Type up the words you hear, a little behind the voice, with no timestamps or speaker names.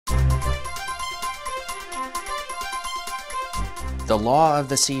The Law of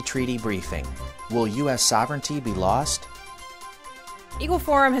the Sea Treaty Briefing. Will U.S. sovereignty be lost? Eagle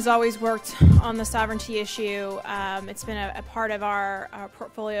Forum has always worked on the sovereignty issue. It's been a part of our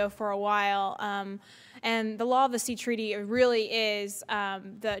portfolio for a while. And the Law of the Sea Treaty really is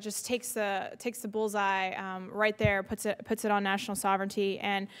just takes the bullseye right there, puts it on national sovereignty.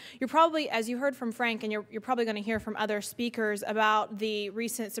 And you're probably, as you heard from Frank, and you're probably going to hear from other speakers about the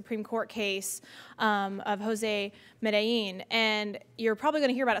recent Supreme Court case of Jose Medellin, and you're probably going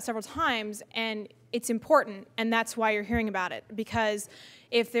to hear about it several times. And it's important, and that's why you're hearing about it, because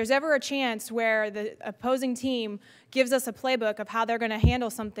if there's ever a chance where the opposing team gives us a playbook of how they're going to handle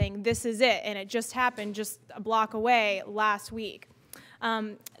something, this is it, and it just happened just a block away last week.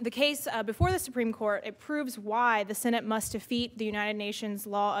 The case before the Supreme Court, it proves why the Senate must defeat the United Nations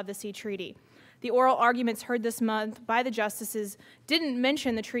Law of the Sea Treaty. The oral arguments heard this month by the justices didn't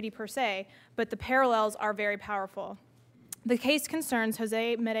mention the treaty per se, but the parallels are very powerful. The case concerns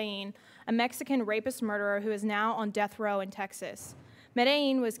Jose Medellin, a Mexican rapist murderer who is now on death row in Texas.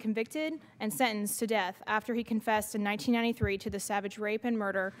 Medellin was convicted and sentenced to death after he confessed in 1993 to the savage rape and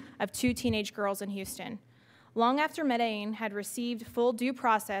murder of 2 teenage girls in Houston. Long after Medellin had received full due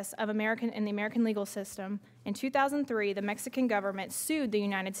process in the American legal system, in 2003, the Mexican government sued the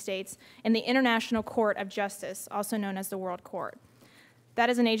United States in the International Court of Justice, also known as the World Court. That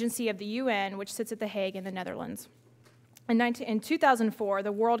is an agency of the UN which sits at The Hague in the Netherlands. In 2004,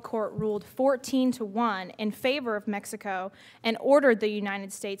 the World Court ruled 14-1 in favor of Mexico and ordered the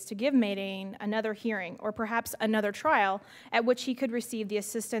United States to give Medellin another hearing, or perhaps another trial, at which he could receive the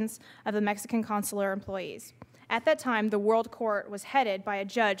assistance of the Mexican consular employees. At that time, the World Court was headed by a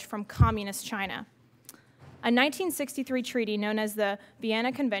judge from Communist China. A 1963 treaty known as the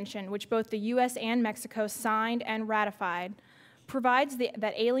Vienna Convention, which both the U.S. and Mexico signed and ratified, provides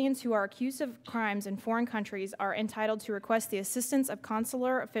that aliens who are accused of crimes in foreign countries are entitled to request the assistance of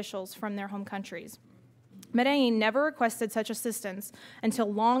consular officials from their home countries. Medellin never requested such assistance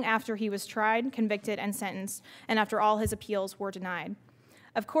until long after he was tried, convicted, and sentenced, and after all his appeals were denied.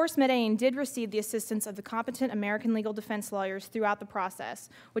 Of course, Medellin did receive the assistance of the competent American legal defense lawyers throughout the process,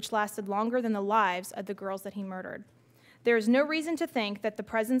 which lasted longer than the lives of the girls that he murdered. There is no reason to think that the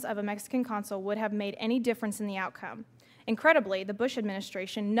presence of a Mexican consul would have made any difference in the outcome. Incredibly, the Bush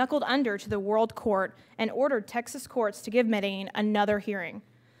administration knuckled under to the World Court and ordered Texas courts to give Medellin another hearing.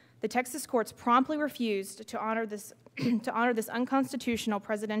 The Texas courts promptly refused to honor this unconstitutional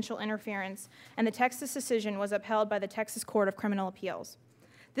presidential interference, and the Texas decision was upheld by the Texas Court of Criminal Appeals.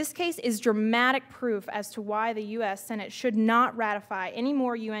 This case is dramatic proof as to why the U.S. Senate should not ratify any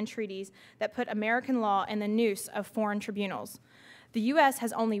more UN treaties that put American law in the noose of foreign tribunals. The U.S.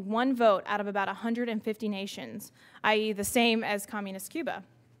 has only 1 vote out of about 150 nations, i.e. the same as Communist Cuba.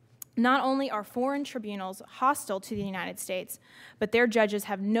 Not only are foreign tribunals hostile to the United States, but their judges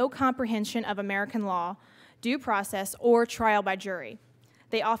have no comprehension of American law, due process, or trial by jury.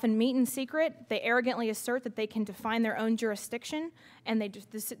 They often meet in secret, they arrogantly assert that they can define their own jurisdiction, and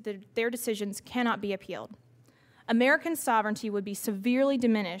their decisions cannot be appealed. American sovereignty would be severely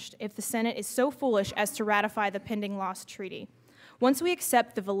diminished if the Senate is so foolish as to ratify the pending lost treaty. Once we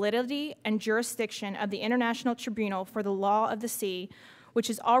accept the validity and jurisdiction of the International Tribunal for the Law of the Sea, which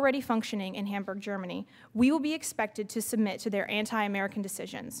is already functioning in Hamburg, Germany, we will be expected to submit to their anti-American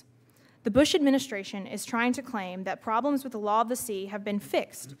decisions. The Bush administration is trying to claim that problems with the law of the sea have been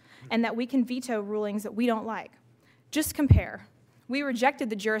fixed and that we can veto rulings that we don't like. Just compare. We rejected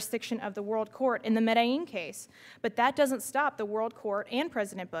the jurisdiction of the World Court in the Medellin case, but that doesn't stop the World Court and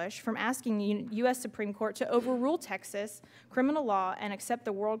President Bush from asking the U.S. Supreme Court to overrule Texas criminal law and accept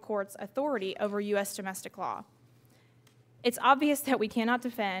the World Court's authority over U.S. domestic law. It's obvious that we cannot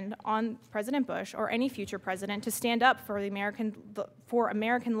depend on President Bush or any future president to stand up for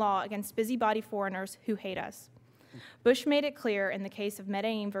American law against busybody foreigners who hate us. Bush made it clear in the case of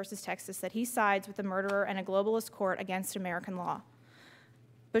Medellin versus Texas that he sides with the murderer and a globalist court against American law.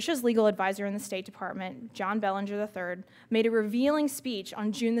 Bush's legal advisor in the State Department, John Bellinger III, made a revealing speech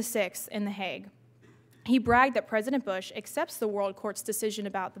on June the 6th in The Hague. He bragged that President Bush accepts the World Court's decision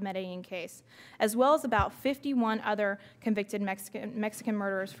about the Medellin case, as well as about 51 other convicted Mexican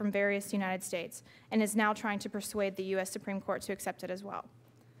murderers from various United States, and is now trying to persuade the U.S. Supreme Court to accept it as well.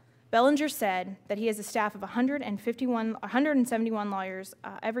 Bellinger said that he has a staff of 171 lawyers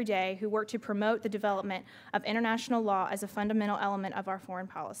every day who work to promote the development of international law as a fundamental element of our foreign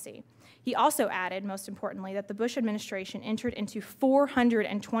policy. He also added, most importantly, that the Bush administration entered into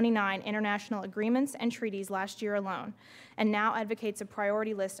 429 international agreements and treaties last year alone, and now advocates a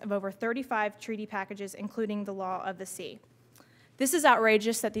priority list of over 35 treaty packages, including the law of the sea. This is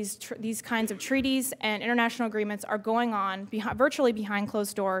outrageous that these kinds of treaties and international agreements are going on virtually behind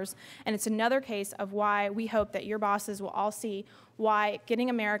closed doors, and it's another case of why we hope that your bosses will all see why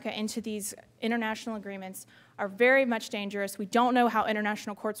getting America into these international agreements are very much dangerous. We don't know how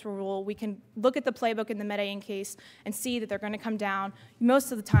international courts will rule. We can look at the playbook in the Medellin case and see that they're going to come down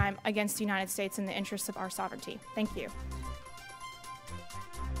most of the time against the United States in the interests of our sovereignty. Thank you.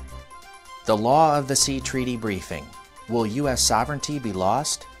 The Law of the Sea Treaty Briefing. Will U.S. sovereignty be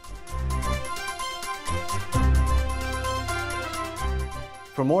lost?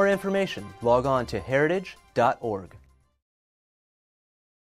 For more information, log on to heritage.org.